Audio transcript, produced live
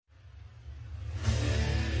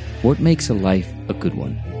What makes a life a good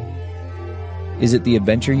one? Is it the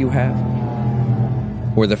adventure you have?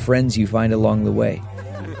 Or the friends you find along the way?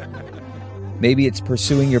 Maybe it's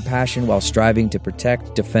pursuing your passion while striving to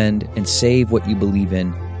protect, defend, and save what you believe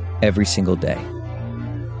in every single day.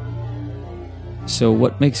 So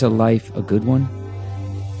what makes a life a good one?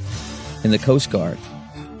 In the Coast Guard,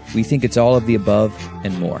 we think it's all of the above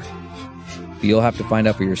and more. But you'll have to find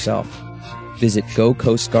out for yourself. Visit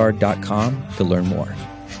gocoastguard.com to learn more.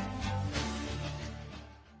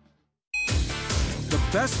 The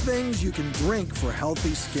best things you can drink for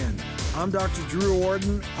healthy skin. I'm Dr. Drew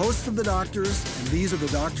Ordon, host of The Doctors, and these are The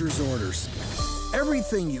Doctor's Orders.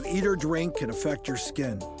 Everything you eat or drink can affect your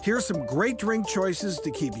skin. Here's some great drink choices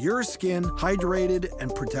to keep your skin hydrated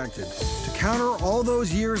and protected. To counter all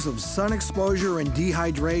those years of sun exposure and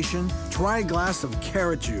dehydration, try a glass of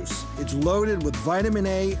carrot juice. It's loaded with vitamin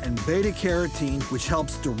A and beta-carotene, which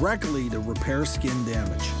helps directly to repair skin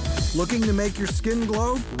damage. Looking to make your skin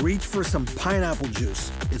glow? Reach for some pineapple juice.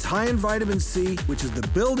 It's high in vitamin C, which is the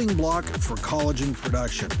building block for collagen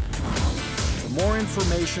production. For more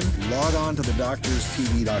information, log on to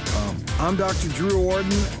thedoctorstv.com. I'm Dr. Drew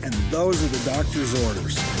Ordon, and those are The Doctor's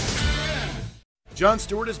Orders. Jon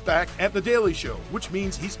Stewart is back at The Daily Show, which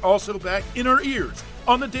means he's also back in our ears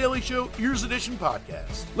on The Daily Show Ears Edition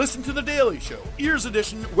podcast. Listen to The Daily Show Ears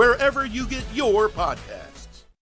Edition wherever you get your podcasts.